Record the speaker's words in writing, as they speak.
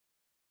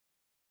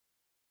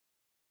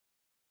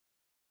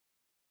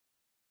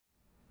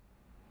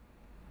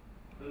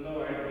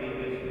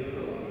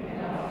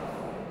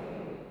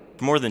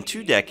For more than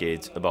 2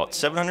 decades, about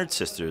 700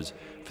 sisters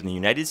from the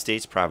United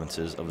States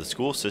provinces of the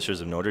School Sisters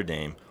of Notre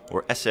Dame,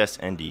 or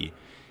SSND,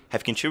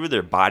 have contributed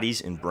their bodies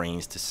and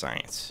brains to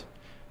science.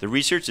 The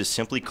research is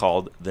simply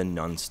called the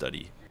Nun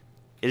Study.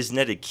 It has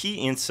netted key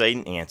insight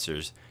and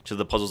answers to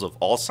the puzzles of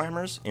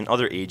Alzheimer's and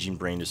other aging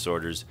brain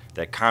disorders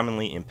that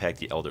commonly impact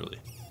the elderly.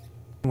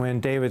 When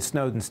David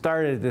Snowdon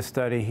started this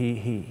study,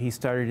 he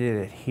started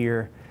it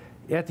here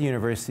at the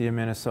University of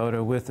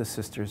Minnesota with the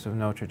Sisters of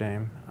Notre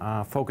Dame,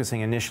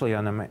 focusing initially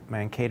on the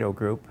Mankato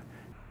group.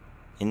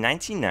 In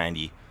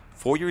 1990,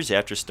 4 years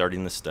after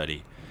starting the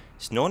study,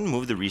 Snowdon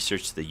moved the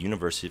research to the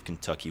University of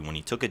Kentucky when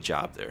he took a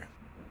job there.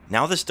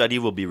 Now the study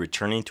will be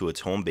returning to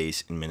its home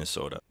base in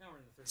Minnesota.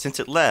 Since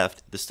it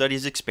left, the study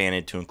has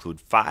expanded to include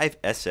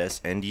 5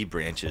 SSND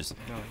branches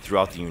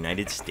throughout the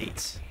United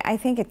States. I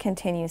think it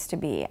continues to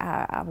be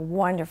a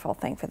wonderful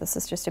thing for the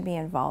sisters to be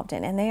involved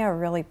in, and they are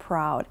really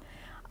proud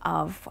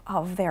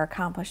of their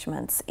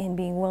accomplishments in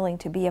being willing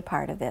to be a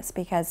part of this,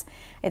 because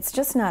it's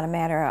just not a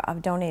matter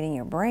of donating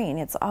your brain,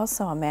 it's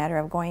also a matter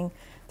of going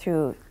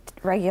through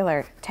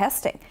regular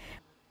testing.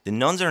 The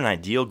nuns are an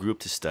ideal group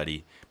to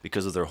study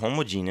because of their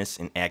homogeneous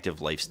and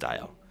active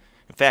lifestyle.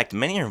 In fact,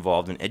 many are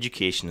involved in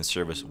education and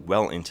service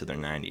well into their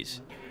 90s.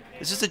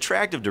 This is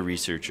attractive to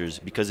researchers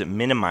because it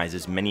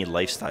minimizes many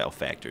lifestyle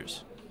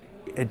factors.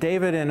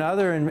 David and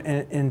other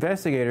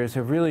investigators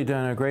have really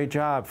done a great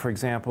job, for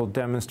example,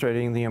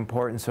 demonstrating the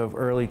importance of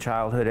early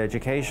childhood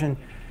education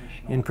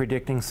in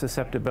predicting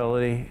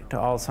susceptibility to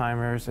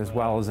Alzheimer's, as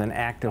well as an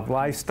active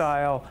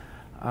lifestyle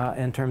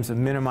in terms of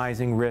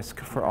minimizing risk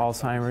for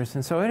Alzheimer's.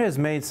 And so it has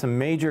made some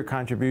major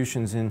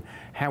contributions in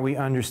how we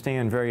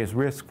understand various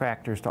risk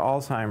factors to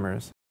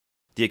Alzheimer's.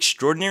 The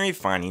extraordinary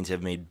findings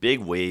have made big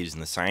waves in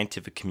the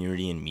scientific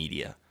community and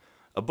media.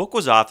 A book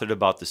was authored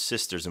about the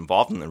sisters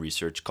involved in the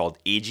research called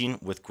Aging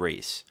with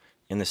Grace,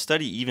 and the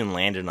study even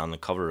landed on the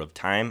cover of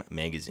Time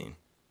magazine.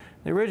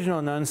 The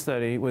original Nun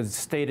Study was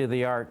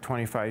state-of-the-art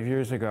 25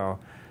 years ago,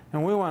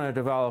 and we want to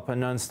develop a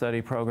Nun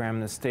Study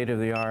program that's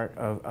state-of-the-art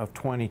of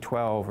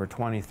 2012 or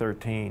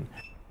 2013.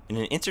 In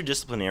an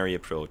interdisciplinary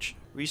approach,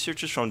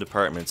 researchers from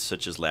departments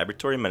such as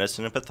laboratory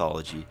medicine and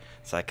pathology,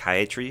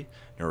 psychiatry,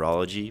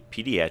 neurology,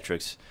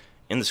 pediatrics,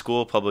 and the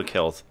School of Public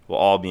Health will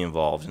all be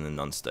involved in the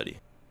Nun Study.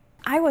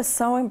 I was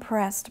so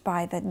impressed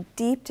by the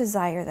deep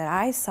desire that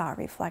I saw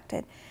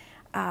reflected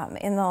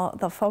in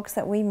the folks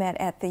that we met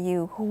at the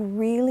U, who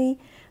really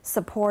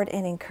support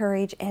and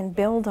encourage and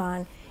build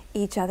on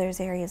each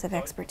other's areas of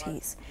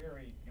expertise.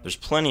 There's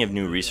plenty of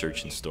new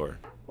research in store.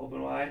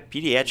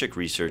 Pediatric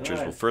researchers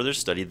will further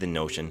study the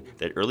notion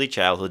that early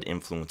childhood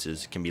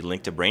influences can be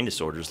linked to brain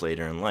disorders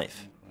later in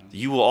life. The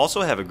U will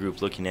also have a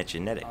group looking at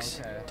genetics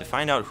to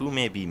find out who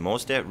may be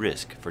most at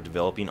risk for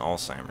developing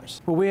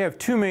Alzheimer's. Well, we have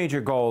 2 major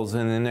goals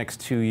in the next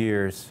 2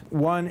 years.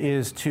 One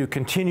is to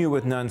continue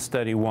with Nun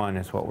Study 1,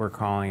 is what we're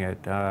calling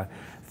it.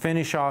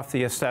 Finish off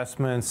the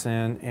assessments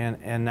and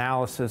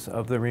analysis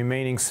of the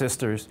remaining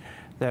sisters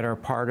that are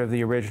part of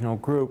the original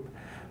group.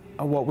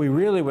 What we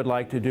really would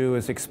like to do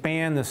is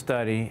expand the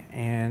study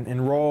and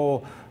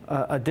enroll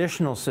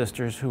additional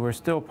sisters who are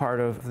still part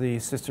of the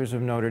Sisters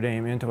of Notre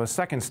Dame into a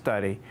second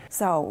study.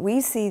 So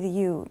we see the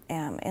U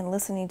in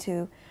listening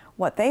to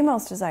what they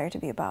most desire to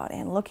be about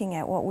and looking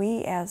at what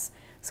we as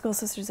School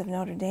Sisters of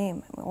Notre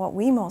Dame, what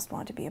we most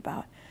want to be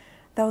about.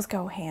 Those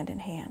go hand in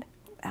hand.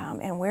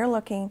 And we're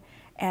looking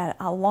at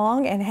a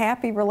long and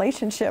happy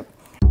relationship